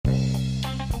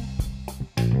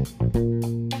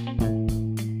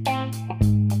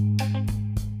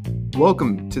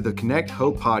Welcome to the Connect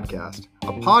Hope Podcast,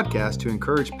 a podcast to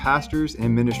encourage pastors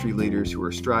and ministry leaders who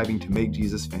are striving to make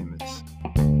Jesus famous.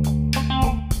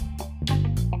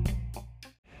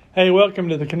 Hey, welcome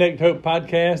to the Connect Hope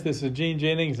Podcast. This is Gene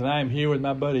Jennings, and I am here with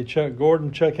my buddy Chuck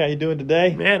Gordon. Chuck, how you doing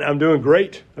today? Man, I'm doing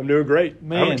great. Man,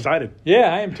 I'm excited.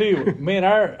 Yeah, I am too. Man,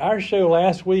 our show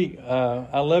last week,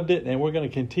 I loved it, and we're going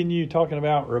to continue talking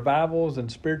about revivals and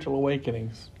spiritual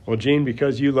awakenings. Well, Gene,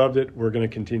 because you loved it, we're going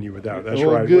to continue with that. That's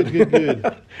right.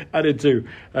 Good. I did too.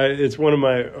 It's one of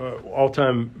my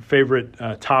all-time favorite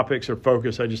topics or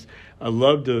focus. I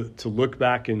love to look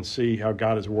back and see how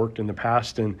God has worked in the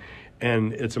past,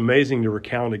 and it's amazing to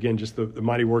recount, again, just the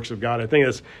mighty works of God. I think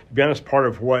that's, to be honest, part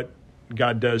of what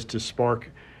God does to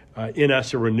spark in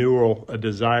us a renewal, a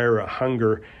desire, a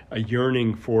hunger, a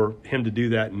yearning for Him to do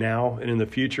that now and in the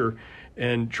future.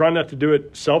 And try not to do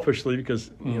it selfishly because,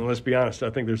 let's be honest,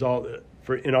 I think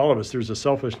in all of us, there's a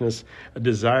selfishness, a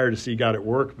desire to see God at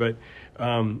work. But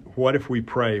what if we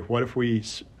pray? What if we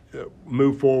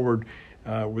move forward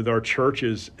with our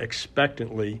churches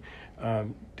expectantly,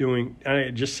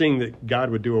 just seeing that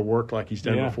God would do a work like He's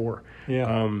done before.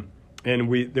 Yeah. And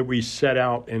we set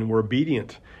out and we're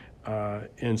obedient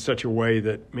in such a way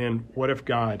that, man, what if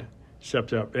God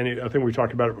stepped up? And I think we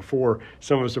talked about it before.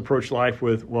 Some of us approach life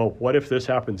with, well, what if this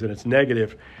happens and it's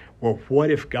negative? Well,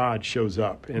 what if God shows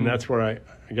up? And that's where I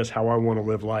guess how I want to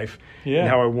live life and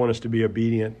how I want us to be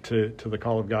obedient to the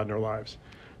call of God in our lives.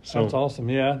 So that's awesome.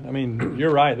 Yeah, I mean, you're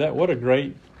right. What a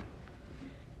great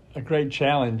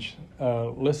challenge.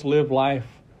 Let's live life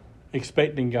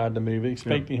expecting God to move,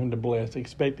 expecting Him to bless,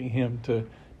 expecting Him to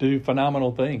do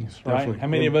phenomenal things, right? Definitely. How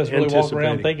many of us really walk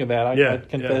around thinking that? I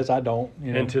confess I don't.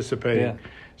 Anticipating. Yeah.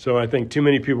 So I think too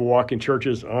many people walk in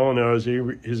churches, oh no, is he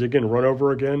going to run over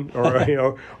again? Or,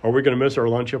 are we going to miss our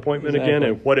lunch appointment again?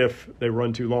 And what if they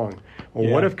run too long?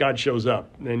 Well, what if God shows up?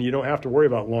 And you don't have to worry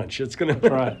about lunch. It's going to.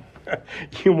 That's right.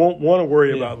 You won't want to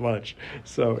worry about lunch.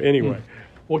 So anyway.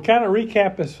 Well, kind of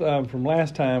recap us from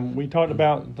last time. We talked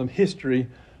about the history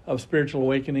of spiritual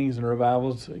awakenings and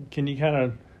revivals. Can you kind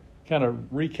of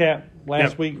recap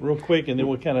last week real quick, and then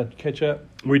we'll kind of catch up?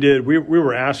 We did. We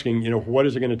were asking, what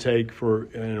is it going to take for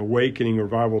an awakening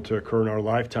revival to occur in our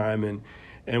lifetime?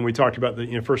 And we talked about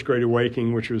the First Great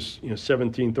Awakening, which was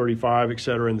 1735, et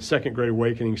cetera, and the Second Great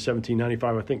Awakening,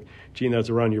 1795. I think, Gene, that's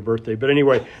around your birthday. But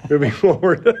anyway, moving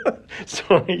forward,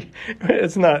 sorry,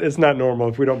 it's not normal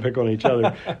if we don't pick on each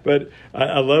other. But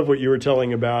I love what you were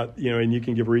telling about, and you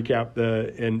can give a recap.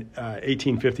 In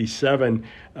 1857,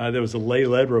 there was a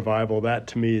lay-led revival. That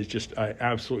to me is just, I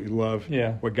absolutely love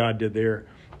what God did there.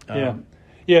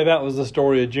 Yeah, that was the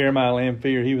story of Jeremiah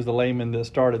Lamphere. He was the layman that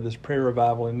started this prayer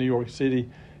revival in New York City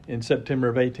in September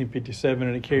of 1857,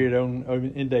 and it carried on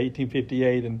into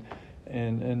 1858 and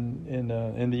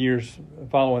in the years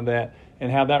following that,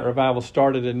 and how that revival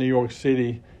started in New York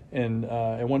City. And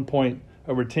at one point,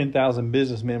 over 10,000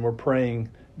 businessmen were praying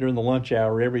during the lunch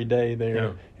hour every day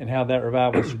there, and how that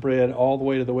revival spread all the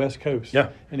way to the West Coast. Yeah.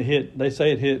 And they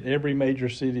say it hit every major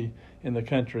city in the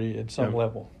country at some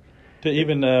level, to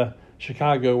even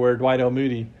Chicago, where Dwight L.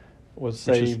 Moody was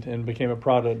saved and became a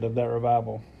product of that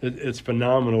revival. It's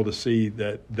phenomenal to see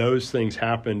that those things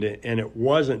happened, and it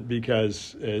wasn't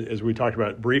because, as we talked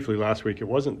about briefly last week, there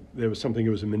was something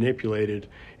that was manipulated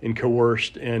and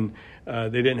coerced, and they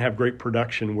didn't have great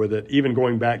production with it. Even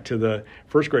going back to the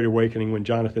First Great Awakening when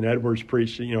Jonathan Edwards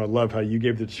preached, I love how you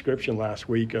gave the description last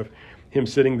week of him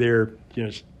sitting there,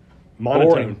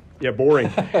 monotone. Boring.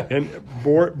 And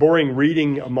boring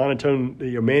reading a monotone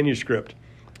manuscript.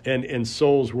 And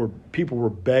people were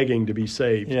begging to be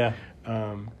saved. Yeah.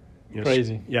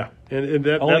 Crazy. Yeah. And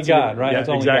that's God, right? Yeah, that's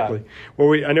only exactly. God.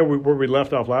 Well, I know where we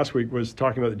left off last week was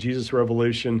talking about the Jesus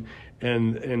Revolution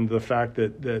and the fact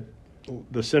that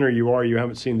the sinner you are, you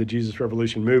haven't seen the Jesus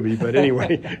Revolution movie. But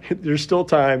anyway, there's still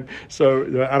time.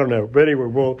 So I don't know. But anyway,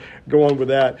 we'll go on with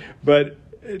that. But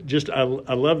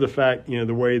I love the fact, the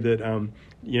way that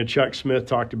Chuck Smith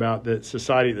talked about that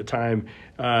society at the time.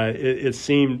 It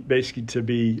seemed basically to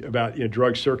be about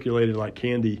drugs circulated like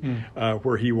candy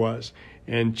where he was,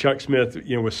 and Chuck Smith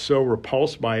was so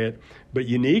repulsed by it. But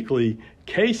uniquely,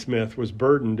 Kay Smith was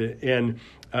burdened, and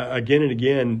again and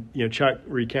again, Chuck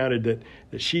recounted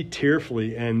that she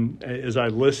tearfully, and as I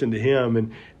listened to him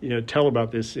and tell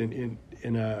about this in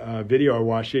a video I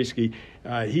watched, basically,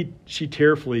 she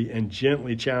tearfully and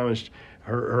gently challenged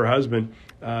her husband.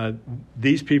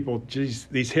 These people, these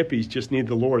hippies just need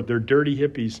the Lord. They're dirty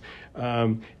hippies.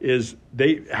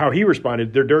 How he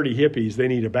responded, they're dirty hippies. They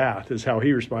need a bath is how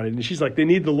he responded. And she's like, they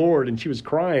need the Lord. And she was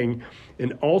crying.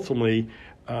 And ultimately,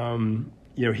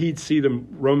 he'd see them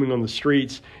roaming on the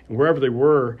streets, and wherever they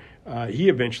were, he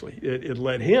eventually, it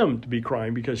led him to be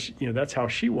crying because, that's how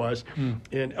she was.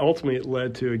 And ultimately it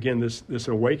led to, again, this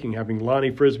awakening, having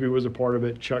Lonnie Frisbee was a part of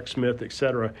it, Chuck Smith,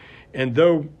 etc. And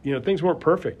though, things weren't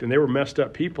perfect and they were messed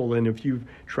up people, and if you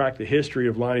track the history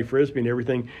of Lonnie Frisbee and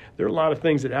everything, there are a lot of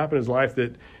things that happened in his life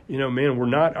that, we're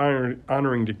not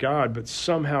honoring to God, but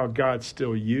somehow God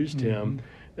still used him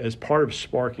as part of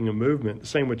sparking a movement. The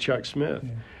same with Chuck Smith.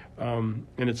 Yeah. And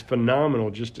it's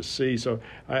phenomenal just to see. So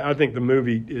I think the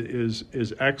movie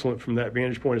is excellent from that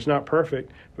vantage point. It's not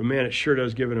perfect, but man, it sure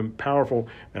does give it a powerful.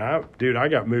 And I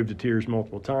got moved to tears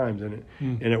multiple times, and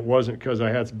it wasn't because I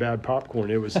had some bad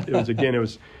popcorn. It was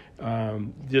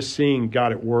just seeing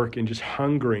God at work and just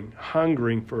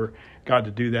hungering for God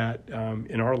to do that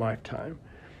in our lifetime.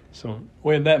 So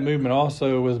that movement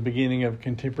also was the beginning of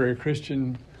contemporary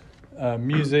Christian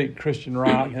music, Christian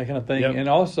rock, that kind of thing, and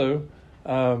also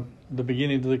the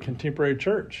beginning of the contemporary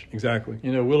church. Exactly.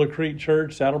 Willow Creek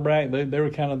Church, Saddleback, they were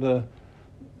kind of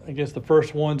the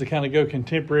first ones to kind of go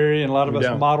contemporary, and a lot of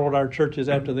us modeled our churches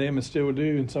after them and still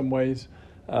do in some ways.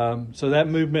 So that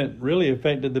movement really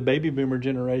affected the baby boomer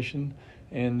generation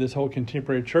and this whole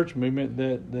contemporary church movement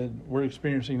that we're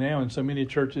experiencing now in so many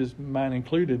churches, mine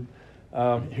included,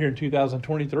 here in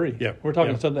 2023. Yeah. We're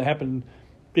talking something that happened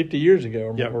 50 years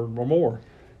ago or more.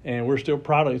 And we're still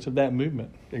products of that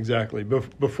movement. Exactly.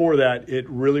 Before that, it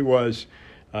really was,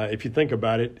 if you think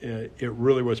about it, it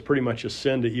really was pretty much a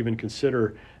sin to even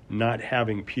consider not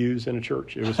having pews in a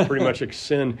church. It was pretty much a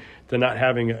sin to not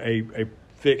having a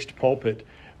fixed pulpit.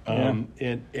 And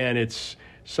it's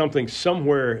something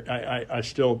somewhere, I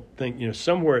still think,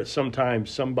 somewhere at some time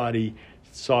somebody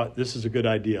thought this is a good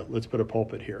idea. Let's put a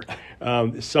pulpit here.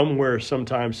 Somewhere,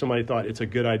 sometime somebody thought it's a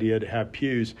good idea to have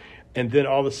pews. And then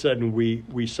all of a sudden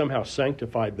we somehow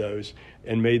sanctified those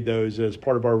and made those as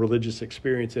part of our religious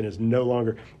experience, and is no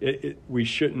longer, we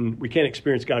can't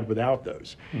experience God without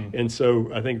those. And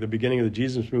so I think the beginning of the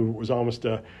Jesus movement was almost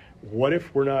a, what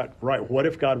if we're not right? What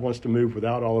if God wants to move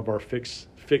without all of our fixed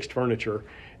furniture?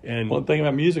 And think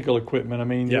about musical equipment. I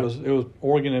mean, it was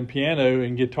organ and piano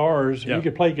and guitars. You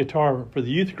could play guitar for the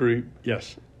youth group.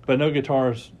 Yes. But no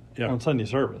guitars on Sunday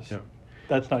service. Yeah.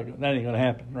 That ain't going to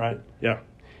happen, right? Yeah.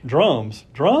 Drums?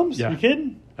 Yeah. You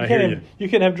kidding? I hear you. You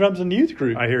can't have drums in the youth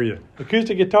group. I hear you.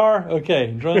 Acoustic guitar? Okay.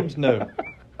 Drums? No.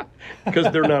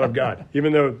 Because they're not of God,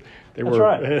 even though they That's were.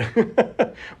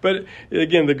 Right. But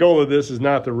again, the goal of this is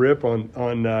not to rip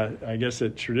on I guess, a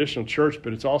traditional church,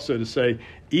 but it's also to say,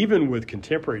 even with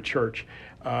contemporary church,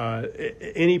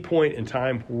 any point in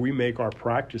time where we make our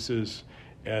practices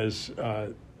as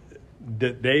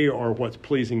that they are what's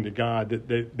pleasing to God, that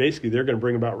they're going to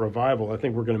bring about revival. I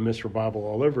think we're going to miss revival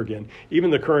all over again.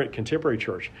 Even the current contemporary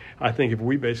church, I think if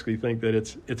we basically think that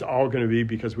it's all going to be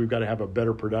because we've got to have a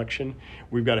better production,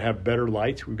 we've got to have better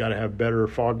lights, we've got to have better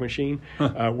fog machine,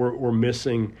 we're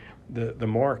missing the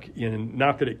mark. And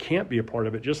not that it can't be a part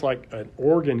of it, just like an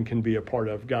organ can be a part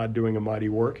of God doing a mighty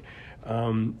work.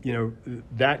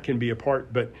 That can be a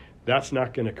part, but that's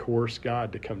not going to coerce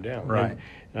God to come down. Right.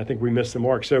 And I think we missed the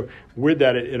mark. So with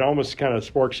that, it almost kind of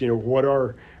sparks, what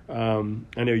are,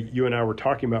 I know you and I were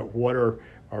talking about what are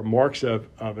marks of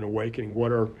an awakening?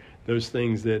 What are those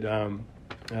things that,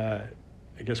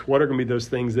 I guess, what are going to be those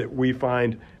things that we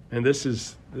find, and this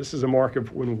is a mark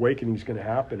of when awakening is going to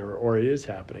happen or it is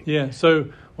happening? Yeah.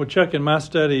 So, Chuck, in my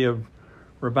study of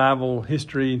revival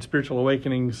history and spiritual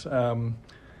awakenings,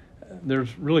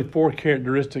 there's really 4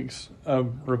 characteristics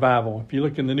of revival. If you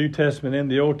look in the New Testament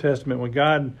and the Old Testament, when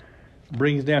God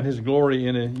brings down His glory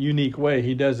in a unique way,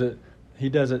 He does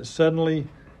it suddenly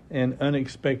and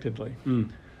unexpectedly.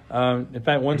 In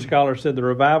fact, one scholar said the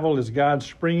revival is God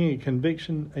springing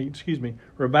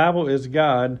revival is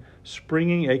God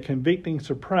springing a convicting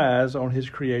surprise on His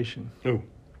creation. Oh,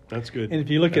 that's good. And if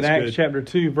you look at Acts chapter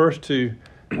 2, verse 2,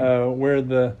 where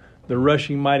the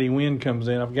rushing mighty wind comes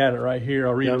in. I've got it right here.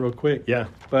 I'll read it real quick. Yeah.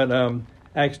 But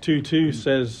Acts 2:2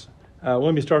 says,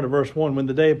 let me start at verse 1. When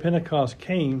the day of Pentecost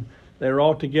came, they were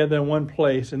all together in one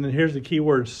place. And then here's the key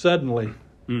word, suddenly.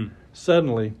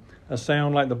 Suddenly, a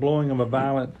sound like the blowing of a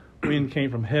violent wind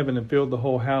came from heaven and filled the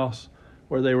whole house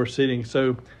where they were sitting.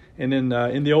 So, and then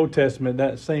in the Old Testament,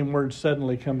 that same word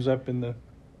suddenly comes up in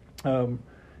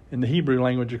the Hebrew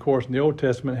language, of course, in the Old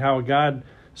Testament, how God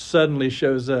suddenly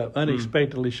shows up,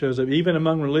 unexpectedly shows up, even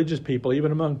among religious people,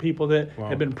 even among people that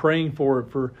have been praying for it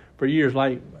for years.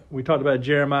 Like we talked about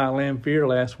Jeremiah Lamphere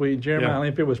last week. Jeremiah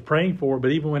Lamphere was praying for it,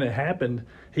 but even when it happened,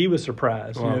 he was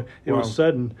surprised. It was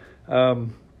sudden.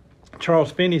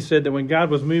 Charles Finney said that when God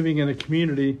was moving in a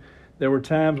community, there were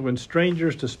times when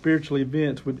strangers to spiritual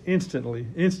events would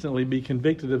instantly be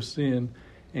convicted of sin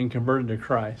and converted to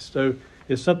Christ. So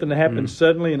it's something that happens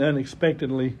suddenly and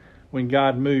unexpectedly when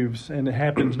God moves, and it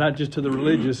happens not just to the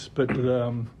religious, but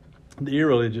to the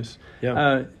irreligious.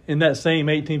 Yeah. In that same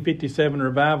 1857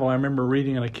 revival, I remember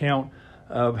reading an account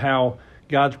of how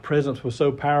God's presence was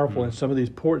so powerful in some of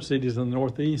these port cities in the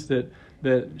Northeast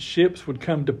that ships would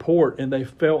come to port and they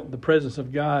felt the presence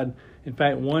of God. In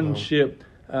fact, one ship,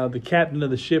 the captain of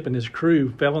the ship and his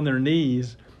crew fell on their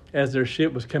knees as their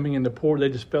ship was coming into port. They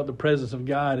just felt the presence of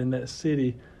God in that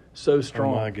city so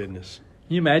strong. Oh, my goodness.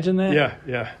 Can you imagine that?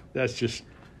 Yeah. That's just...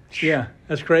 Yeah,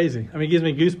 that's crazy. I mean, it gives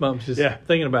me goosebumps just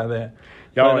thinking about that.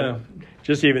 Y'all,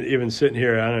 just even sitting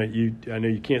here, I know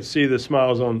you can't see the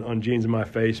smiles on Gene's and my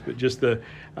face, but just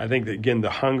I think that, again, the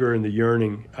hunger and the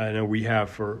yearning I know we have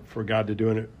for God to do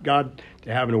it, God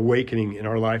to have an awakening in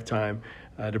our lifetime,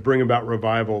 to bring about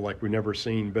revival like we've never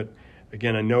seen. But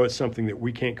again, I know it's something that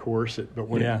we can't coerce it, but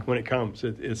when it comes,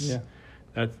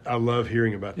 I love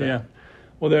hearing about that. Yeah.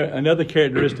 Well, another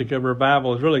characteristic of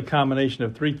revival is really a combination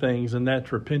of three things, and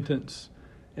that's repentance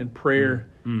and prayer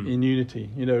in unity.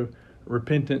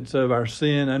 Repentance of our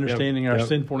sin, understanding our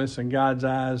sinfulness in God's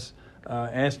eyes,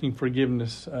 asking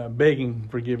forgiveness, begging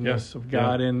forgiveness of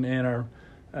God and our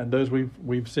those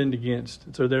we've sinned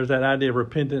against. So there's that idea of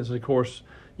repentance. Of course,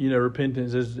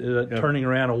 repentance is turning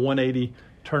around, a 180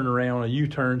 turnaround, a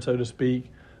U-turn, so to speak,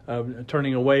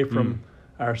 turning away from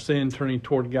our sin, turning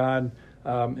toward God.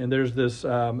 And there's this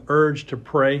urge to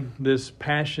pray, this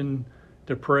passion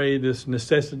to pray, this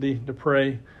necessity to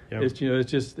pray. Yep.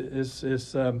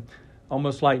 It's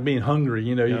almost like being hungry.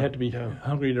 You have to be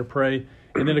hungry to pray.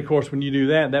 And then, of course, when you do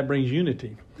that, that brings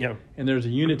unity. Yeah. And there's a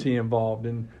unity involved,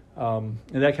 and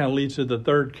that kind of leads to the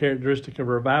third characteristic of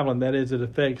revival, and that is it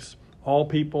affects all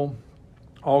people,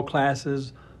 all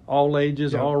classes, all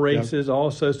ages, all races,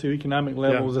 all socioeconomic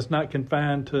levels. It's not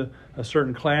confined to a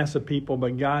certain class of people,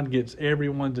 but God gets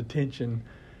everyone's attention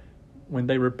when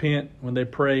they repent, when they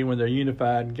pray, when they're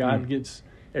unified. God gets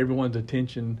everyone's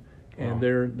attention, and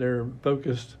they're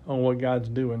focused on what God's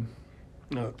doing.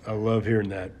 I love hearing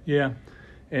that. Yeah,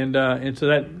 and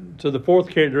so the fourth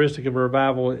characteristic of a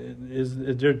revival is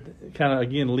kind of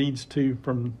again leads to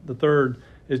from the third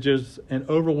is just an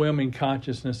overwhelming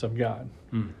consciousness of God.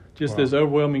 Just this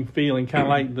overwhelming feeling, kind of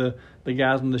like the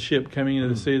guys on the ship coming into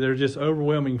the sea. There's just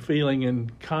overwhelming feeling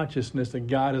and consciousness that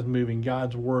God is moving,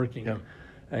 God's working,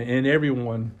 and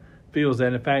everyone feels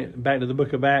that. In fact, back to the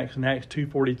book of Acts, in Acts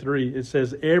 2:43, it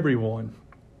says everyone,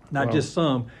 not just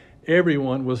some,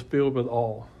 everyone was filled with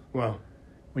awe. Wow!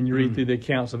 When you read through the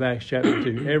accounts of Acts chapter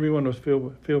 2, everyone was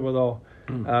filled with awe.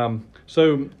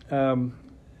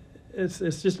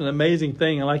 It's just an amazing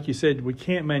thing, and like you said, we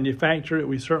can't manufacture it.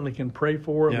 We certainly can pray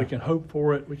for it. We can hope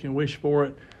for it. We can wish for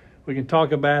it. We can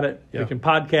talk about it. We can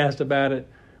podcast about it.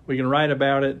 We can write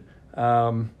about it.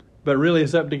 But really,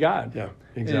 it's up to God. Yeah,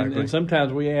 exactly. And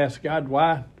sometimes we ask God,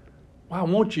 why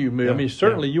won't you move? I mean,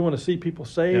 certainly you want to see people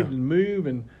saved and move,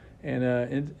 and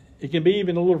it can be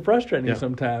even a little frustrating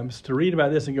sometimes to read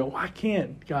about this and go, why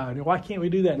can't God? Why can't we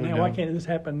do that now? Why can't this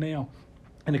happen now?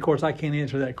 And, of course, I can't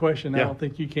answer that question. I don't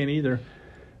think you can either.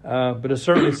 But it's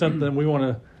certainly something we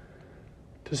want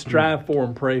to strive for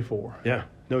and pray for. Yeah,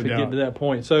 no doubt. To get to that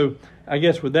point. So I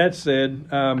guess with that said,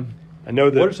 I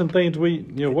know that what are some things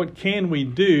what can we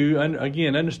do?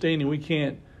 Again, understanding we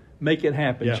can't make it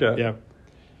happen, Chuck. Yeah.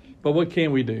 But what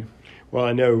can we do? Well,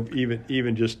 I know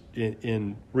even just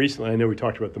in recently, I know we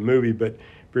talked about the movie, but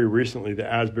very recently, the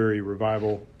Asbury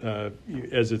Revival,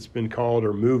 as it's been called,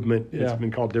 or movement, it's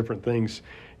been called different things,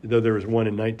 though there was one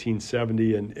in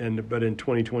 1970 but in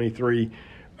 2023.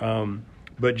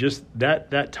 But just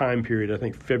that time period, I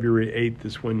think February 8th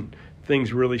is when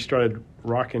things really started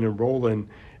rocking and rolling.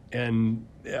 And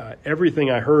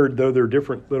everything I heard, though there are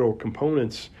different little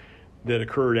components that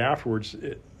occurred afterwards,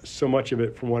 so much of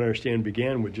it, from what I understand,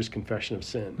 began with just confession of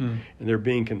sin and there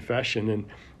being confession. And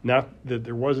not that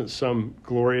there wasn't some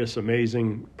glorious,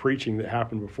 amazing preaching that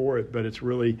happened before it, but it's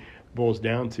really boils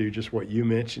down to just what you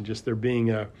mentioned, just there being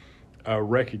a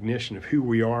recognition of who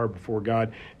we are before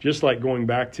God. Just like going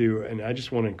back to, and I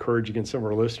just want to encourage again some of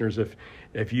our listeners,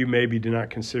 if you maybe do not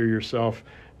consider yourself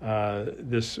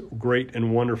this great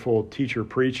and wonderful teacher,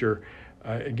 preacher,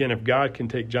 again, if God can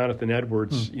take Jonathan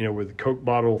Edwards, with Coke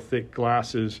bottle thick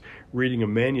glasses, reading a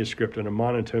manuscript in a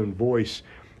monotone voice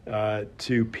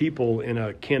to people in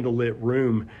a candlelit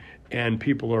room, and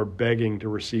people are begging to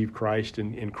receive Christ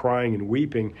and crying and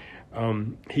weeping,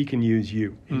 he can use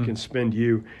you. He can spend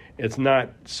you. It's not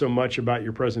so much about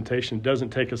your presentation. It doesn't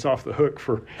take us off the hook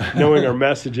for knowing our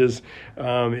messages,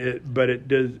 but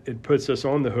it puts us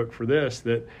on the hook for this,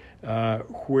 that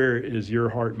where is your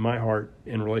heart and my heart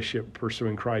in relationship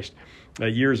pursuing Christ?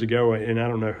 Years ago, and I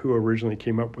don't know who originally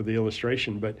came up with the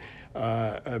illustration, but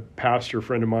a pastor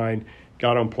friend of mine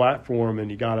got on platform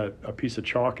and he got a piece of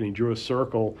chalk and he drew a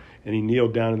circle and he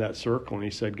kneeled down in that circle and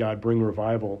he said, God, bring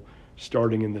revival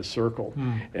starting in this circle.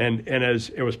 And as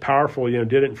it was powerful,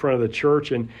 did it in front of the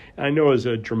church. And I know it was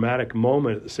a dramatic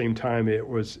moment. At the same time, it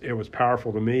was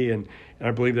powerful to me. And I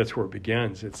believe that's where it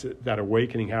begins. It's that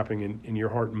awakening happening in your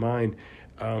heart and mind.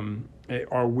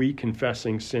 Are we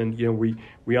confessing sin?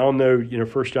 We all know, 1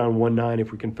 John 1:9,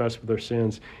 if we confess with our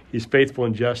sins, he's faithful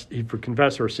and just. If we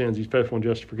confess our sins, he's faithful and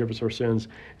just to forgive us our sins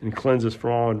and cleanse us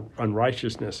from all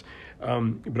unrighteousness.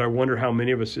 But I wonder how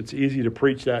many of us, it's easy to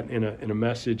preach that in a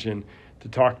message and to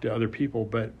talk to other people,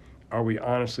 but are we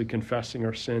honestly confessing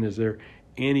our sin? Is there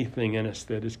anything in us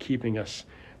that is keeping us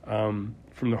from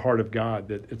the heart of God,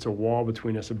 that it's a wall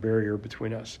between us, a barrier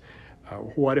between us?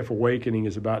 What if awakening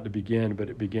is about to begin, but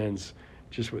it begins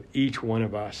just with each one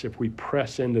of us if we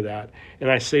press into that? And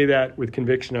I say that with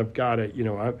conviction of God.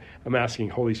 I'm asking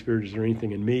Holy Spirit, is there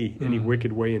anything in me, any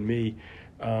wicked way in me?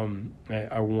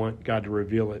 I want God to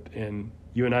reveal it. And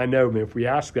you and I know, if we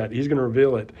ask that, he's going to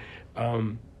reveal it.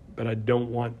 But I don't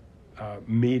want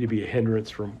me to be a hindrance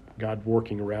from God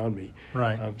working around me.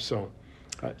 Right.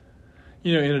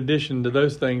 In addition to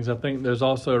those things, I think there's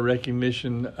also a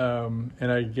recognition,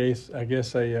 and I guess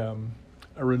a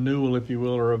renewal, if you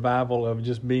will, or revival of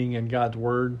just being in God's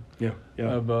Word. Yeah.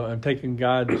 Of taking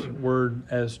God's Word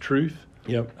as truth.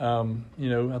 Yep.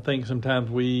 I think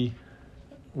sometimes we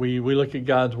look at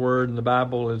God's Word and the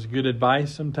Bible as good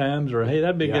advice sometimes, or hey,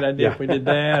 that'd be a good idea if we did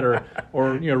that,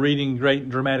 or reading great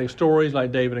dramatic stories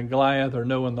like David and Goliath, or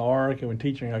Noah and the Ark, and we're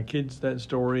teaching our kids that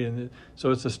story, and so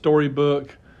it's a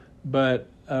storybook. But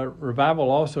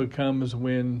revival also comes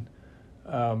when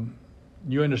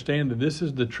you understand that this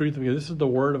is the truth of God, this is the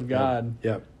Word of God,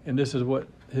 and this is what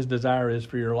His desire is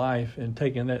for your life, and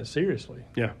taking that seriously.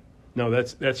 Yeah, no,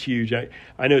 that's huge.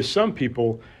 I know some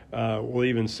people will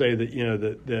even say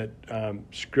that that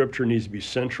Scripture needs to be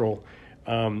central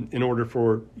in order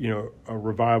for a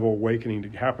revival awakening to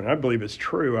happen. I believe it's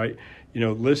true.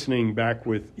 Listening back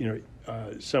with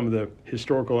some of the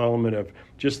historical element of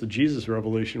just the Jesus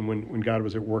revolution when God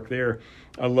was at work there.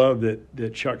 I love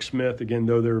that Chuck Smith, again,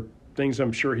 though there are things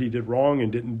I'm sure he did wrong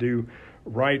and didn't do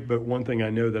right, but one thing I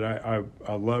know that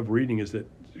I love reading is that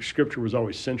Scripture was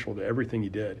always central to everything he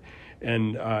did.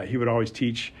 And he would always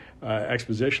teach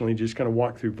expositionally, just kind of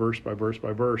walk through verse by verse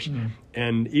by verse.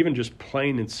 And even just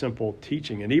plain and simple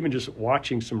teaching, and even just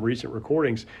watching some recent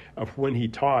recordings of when he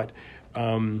taught,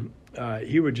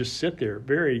 he would just sit there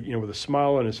very, with a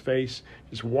smile on his face,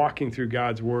 just walking through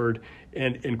God's Word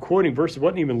and quoting verses.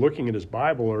 Wasn't even looking at his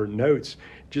Bible or notes,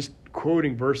 just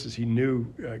quoting verses he knew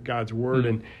God's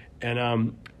Word.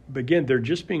 And again, there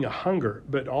just being a hunger,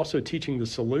 but also teaching the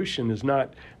solution is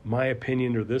not my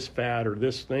opinion or this fad or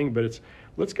this thing, but it's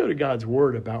let's go to God's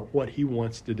Word about what He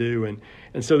wants to do.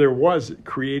 And so there was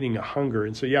creating a hunger.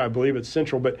 And so, I believe it's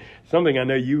central. But something I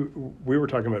know we were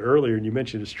talking about earlier, and you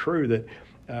mentioned is true, that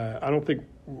I don't think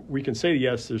we can say,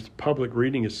 yes, there's public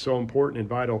reading is so important and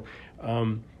vital.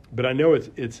 But I know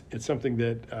it's something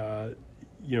that,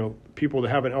 people that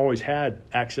haven't always had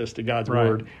access to God's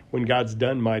Word when God's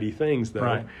done mighty things,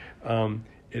 though.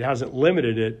 It hasn't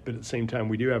limited it, but at the same time,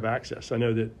 we do have access. I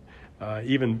know that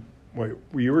even what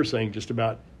you were saying just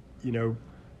about,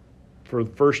 for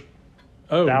the first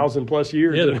 1,000+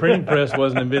 years. Yeah, the printing press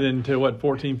wasn't invented until,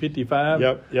 1455?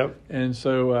 Yep. And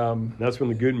so... that's when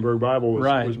the Gutenberg Bible was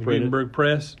printed. The Gutenberg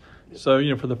Press. So,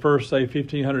 for the first, say,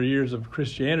 1,500 years of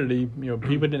Christianity,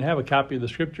 people didn't have a copy of the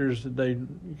Scriptures that they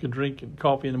could drink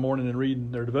coffee in the morning and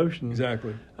read their devotions.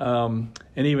 Exactly. And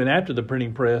even after the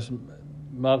printing press, a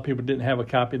lot of people didn't have a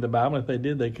copy of the Bible. If they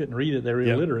did, they couldn't read it. They were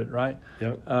illiterate, right?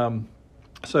 Yep.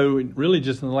 So really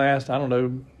just in the last,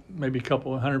 maybe a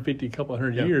couple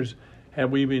hundred years, have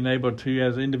we been able to,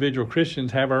 as individual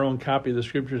Christians, have our own copy of the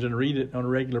Scriptures and read it on a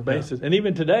regular basis. And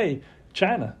even today,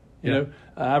 China,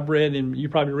 I've read, and you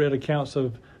probably read accounts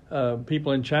of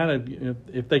people in China,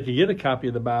 if they could get a copy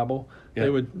of the Bible, they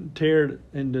would tear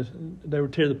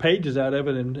the pages out of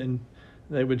it and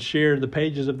they would share the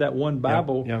pages of that one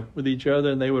Bible with each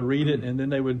other, and they would read it, and then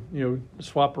they would,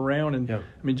 swap around.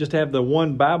 And just to have the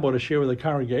one Bible to share with a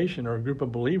congregation or a group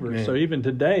of believers. Man. So even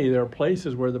today, there are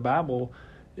places where the Bible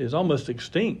is almost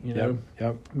extinct,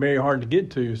 very hard to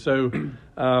get to. So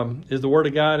is the Word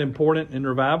of God important in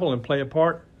revival and play a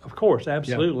part? Of course,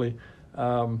 absolutely.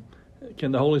 Can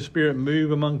the Holy Spirit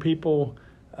move among people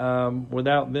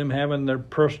without them having their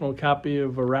personal copy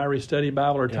of a Ryrie Study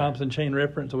Bible or Thompson Chain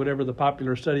Reference or whatever the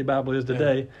popular study Bible is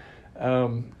today?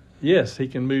 yes, he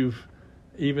can move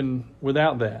even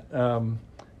without that.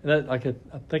 That, like I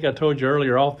think I told you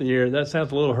earlier off the air, that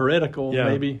sounds a little heretical,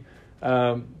 maybe.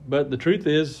 But the truth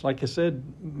is, like I said,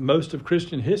 most of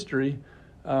Christian history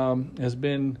has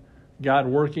been God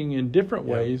working in different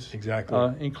ways,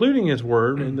 exactly, including His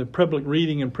Word and the public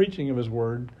reading and preaching of His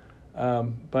Word.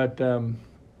 So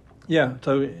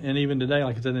and even today,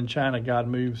 like I said, in China, God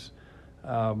moves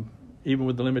even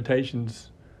with the limitations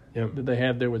that they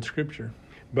have there with Scripture.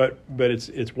 But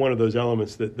it's one of those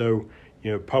elements that, though,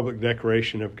 public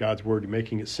declaration of God's Word,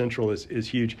 making it central is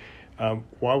huge.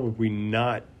 Why would we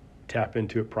not tap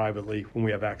into it privately when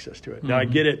we have access to it? Now, I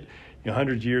get it.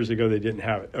 Hundreds of years ago, they didn't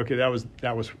have it. Okay, that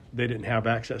was they didn't have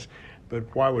access.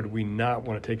 But why would we not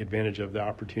want to take advantage of the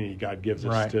opportunity God gives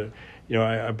us to?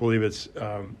 I believe it's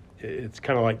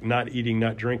kind of like not eating,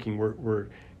 not drinking. We're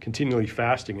continually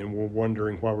fasting, and we're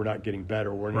wondering why we're not getting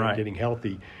better, we're not getting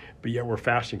healthy, but yet we're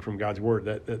fasting from God's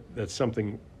Word. That's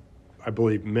something I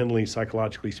believe mentally,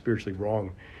 psychologically, spiritually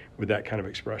wrong with that kind of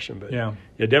expression. But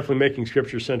definitely making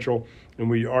Scripture central. And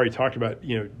we already talked about,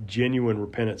 genuine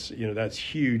repentance. That's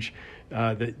huge.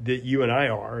 That you and I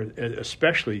are,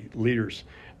 especially leaders,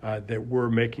 that we're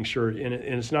making sure, and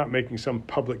it's not making some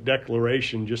public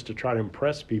declaration just to try to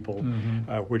impress people,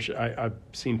 which I've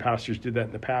seen pastors do that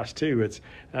in the past too.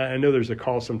 I know there's a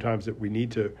call sometimes that we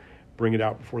need to bring it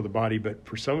out before the body, but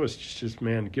for some of us, it's just,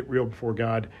 man, get real before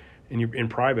God in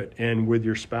private and with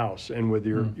your spouse and with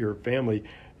your family.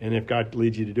 And if God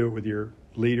leads you to do it with your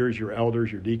leaders, your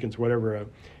elders, your deacons, whatever,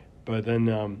 but then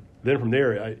from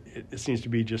there, it seems to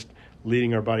be just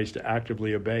leading our bodies to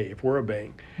actively obey if we're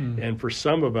obeying. And for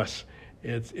some of us,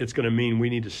 it's going to mean we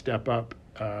need to step up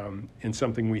in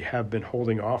something we have been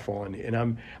holding off on. And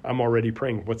I'm already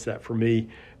praying. What's that for me?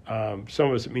 Some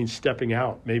of us, it means stepping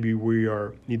out. Maybe we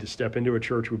need to step into a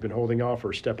church we've been holding off,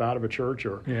 or step out of a church,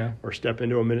 or step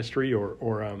into a ministry,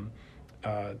 or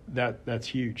that's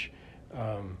huge.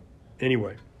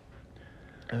 Anyway.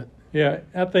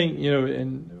 I think,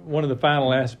 and one of the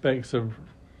final aspects of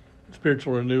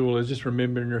spiritual renewal is just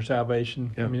remembering your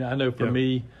salvation. I mean, I know for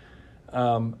me,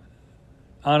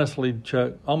 honestly,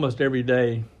 Chuck, almost every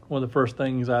day, one of the first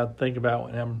things I think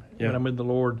about when I'm with the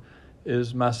Lord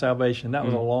is my salvation. That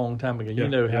was a long time ago. You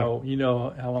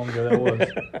know how long ago that was.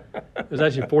 It was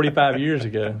actually 45 years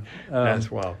ago.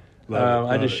 That's wild.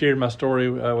 I just shared my story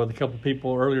with a couple of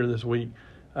people earlier this week.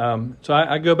 So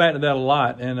I go back to that a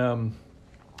lot, and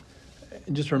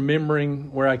just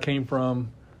remembering where I came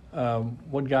from,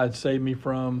 what God saved me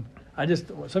from.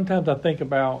 Sometimes I think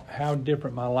about how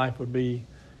different my life would be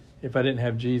if I didn't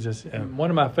have Jesus. And one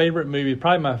of my favorite movies,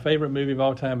 probably my favorite movie of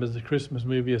all time, is the Christmas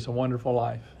movie, It's a Wonderful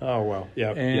Life. Oh, well,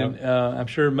 yeah. And I'm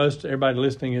sure everybody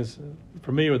listening is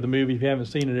familiar with the movie if you haven't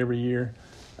seen it every year.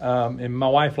 And my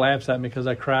wife laughs at me because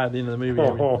I cry at the end of the movie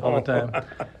all the time.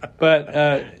 But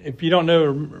if you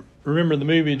don't remember the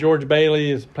movie, George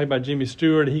Bailey is played by Jimmy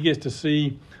Stewart. He gets to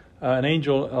see, an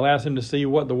angel allows him to see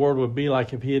what the world would be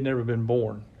like if he had never been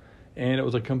born. And it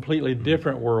was a completely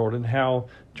different world, and how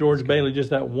George Bailey,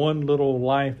 just that one little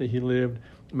life that he lived,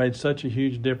 made such a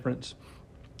huge difference.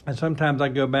 And sometimes I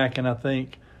go back and I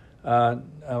think,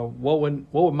 what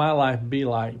would my life be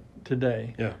like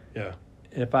today?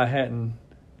 If I hadn't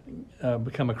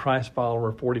become a Christ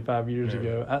follower 45 years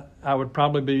ago. I would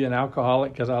probably be an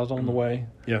alcoholic because I was on the way.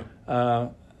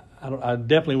 I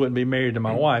definitely wouldn't be married to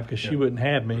my wife because she wouldn't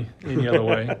have me any other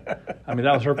way. I mean,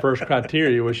 that was her first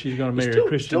criteria, was she's going to marry a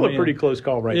Christian man. Still a pretty close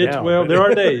call now. Well, there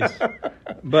are days.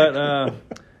 But,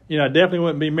 I definitely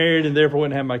wouldn't be married and therefore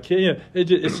wouldn't have my kid.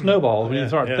 It snowballs when you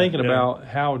start thinking about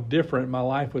how different my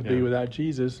life would be without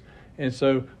Jesus. And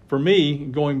so for me,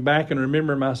 going back and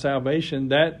remembering my salvation,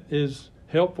 that is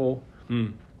helpful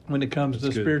when it comes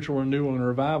to spiritual renewal and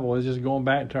revival, is just going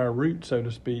back to our roots, so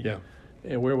to speak.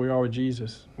 And where we are with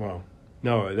Jesus. Wow.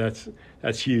 No,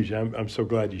 that's huge. I'm so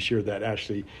glad you shared that,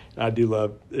 Ashley. I do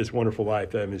love It's Wonderful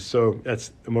Life. I mean,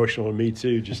 that's emotional to me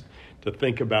too, just to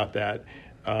think about that.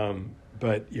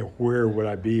 But where would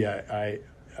I be? I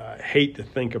hate to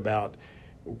think about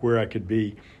where I could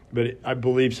be, but I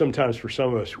believe sometimes for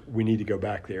some of us we need to go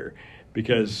back there,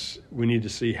 because we need to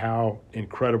see how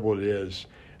incredible it is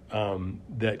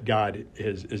that God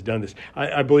has done this.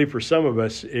 I believe for some of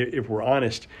us, if we're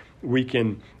honest, we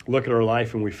can look at our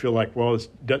life and we feel like, well, this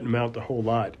doesn't amount to a whole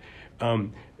lot.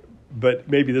 But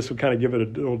maybe this will kind of give it a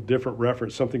little different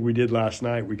reference. Something we did last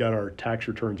night, we got our tax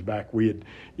returns back. We had,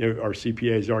 our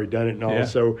CPA has already done it and all. Yeah.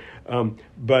 So,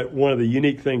 but one of the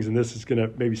unique things, and this is going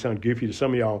to maybe sound goofy to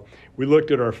some of y'all, we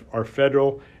looked at our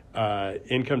federal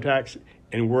income tax,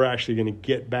 and we're actually going to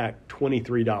get back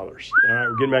 $23. All right,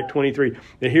 we're getting back $23.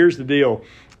 Now, here's the deal.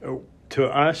 to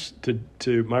us,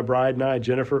 to my bride and I,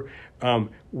 Jennifer,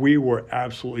 we were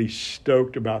absolutely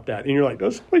stoked about that. And you're like,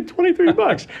 that's only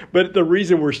 $23. But the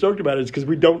reason we're stoked about it is because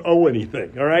we don't owe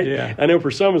anything. All right. Yeah. I know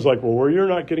for some it's like, well, you're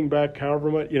not getting back however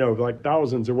much, like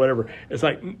thousands or whatever. It's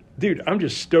like, dude, I'm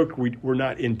just stoked we're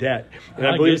not in debt. And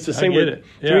I believe it's the same with,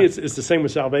 to me, it's the same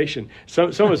with salvation. Some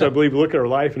of us, I believe, look at our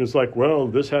life and it's like, well,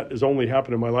 this has only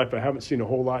happened in my life. I haven't seen a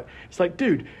whole lot. It's like,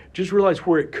 dude, just realize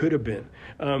where it could have been.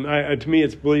 To me,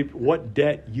 it's believe what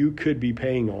debt you could be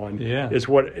paying on is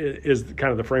what is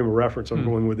kind of the frame of reference I'm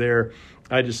going with there.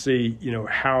 I just see,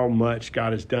 how much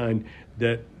God has done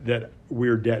that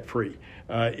we're debt free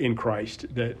in Christ,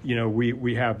 that,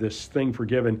 we have this thing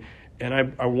forgiven. And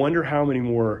I wonder how many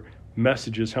more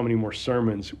messages, how many more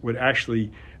sermons would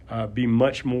actually be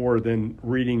much more than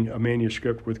reading a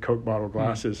manuscript with Coke bottle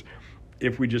glasses.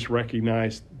 If we just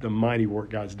recognize the mighty work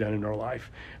God's done in our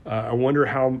life. I wonder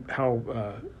how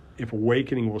if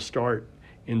awakening will start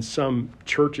in some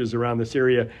churches around this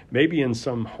area, maybe in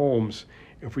some homes,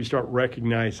 if we start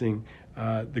recognizing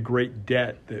the great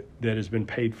debt that has been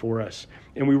paid for us.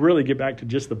 And we really get back to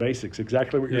just the basics,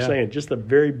 exactly what you're saying, just the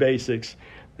very basics,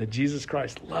 that Jesus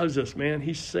Christ loves us, man.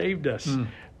 He saved us,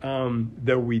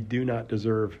 though we do not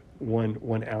deserve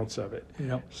one ounce of it.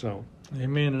 Yep. So,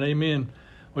 amen and amen.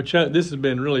 Well, Chuck, this has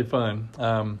been really fun.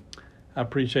 I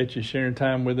appreciate you sharing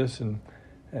time with us and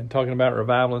talking about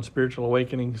revival and spiritual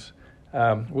awakenings.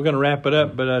 We're going to wrap it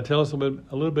up, but tell us a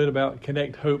little bit about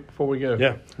Connect Hope before we go.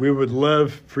 Yeah, we would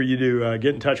love for you to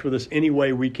get in touch with us any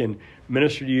way we can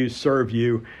minister to you, serve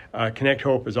you. Connect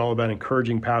Hope is all about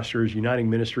encouraging pastors, uniting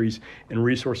ministries, and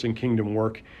resourcing kingdom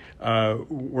work.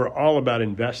 We're all about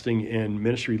investing in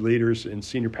ministry leaders and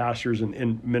senior pastors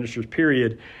and ministers,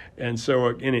 period. And so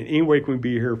in any way we can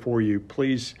be here for you,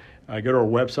 please go to our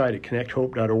website at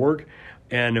connecthope.org,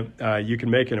 and you can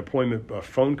make an appointment, a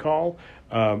phone call,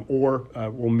 or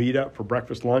we'll meet up for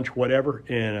breakfast, lunch, whatever,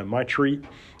 in my treat.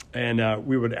 And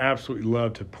we would absolutely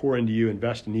love to pour into you,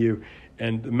 invest in you.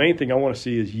 And the main thing I want to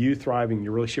see is you thriving in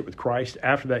your relationship with Christ.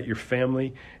 After that, your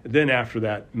family. Then after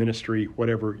that, ministry,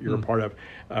 whatever you're a part of.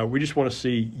 We just want to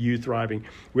see you thriving.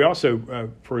 We also,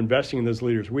 for investing in those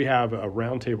leaders, we have a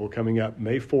roundtable coming up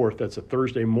May 4th. That's a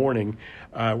Thursday morning.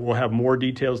 We'll have more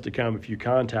details to come. If you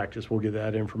contact us, we'll get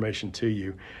that information to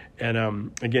you.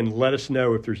 And again, let us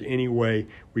know if there's any way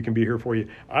we can be here for you.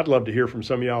 I'd love to hear from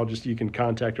some of y'all. Just you can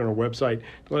contact on our website.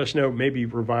 Let us know maybe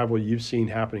revival you've seen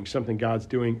happening, something God's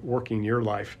doing, working in your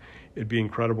life. It'd be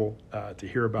incredible to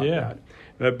hear about that.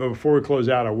 But before we close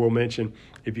out, I will mention,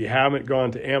 if you haven't gone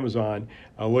to Amazon,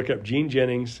 look up Gene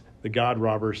Jennings, The God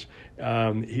Robbers.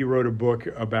 He wrote a book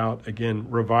about, again,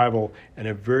 revival and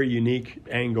a very unique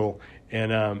angle.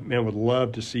 And man, would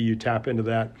love to see you tap into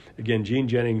that. Again, Gene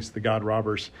Jennings, The God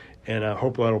Robbers. And I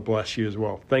hope that'll bless you as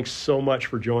well. Thanks so much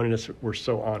for joining us. We're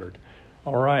so honored.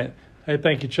 All right. Hey,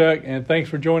 thank you, Chuck. And thanks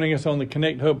for joining us on the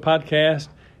Connect Hope podcast.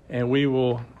 And we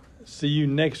will see you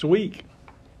next week.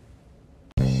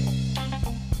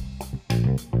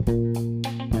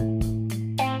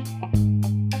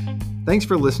 Thanks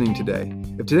for listening today.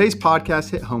 If today's podcast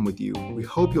hit home with you, we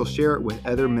hope you'll share it with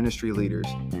other ministry leaders.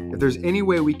 If there's any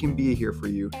way we can be here for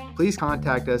you, please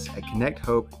contact us at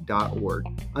connecthope.org.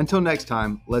 Until next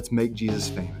time, let's make Jesus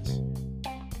famous.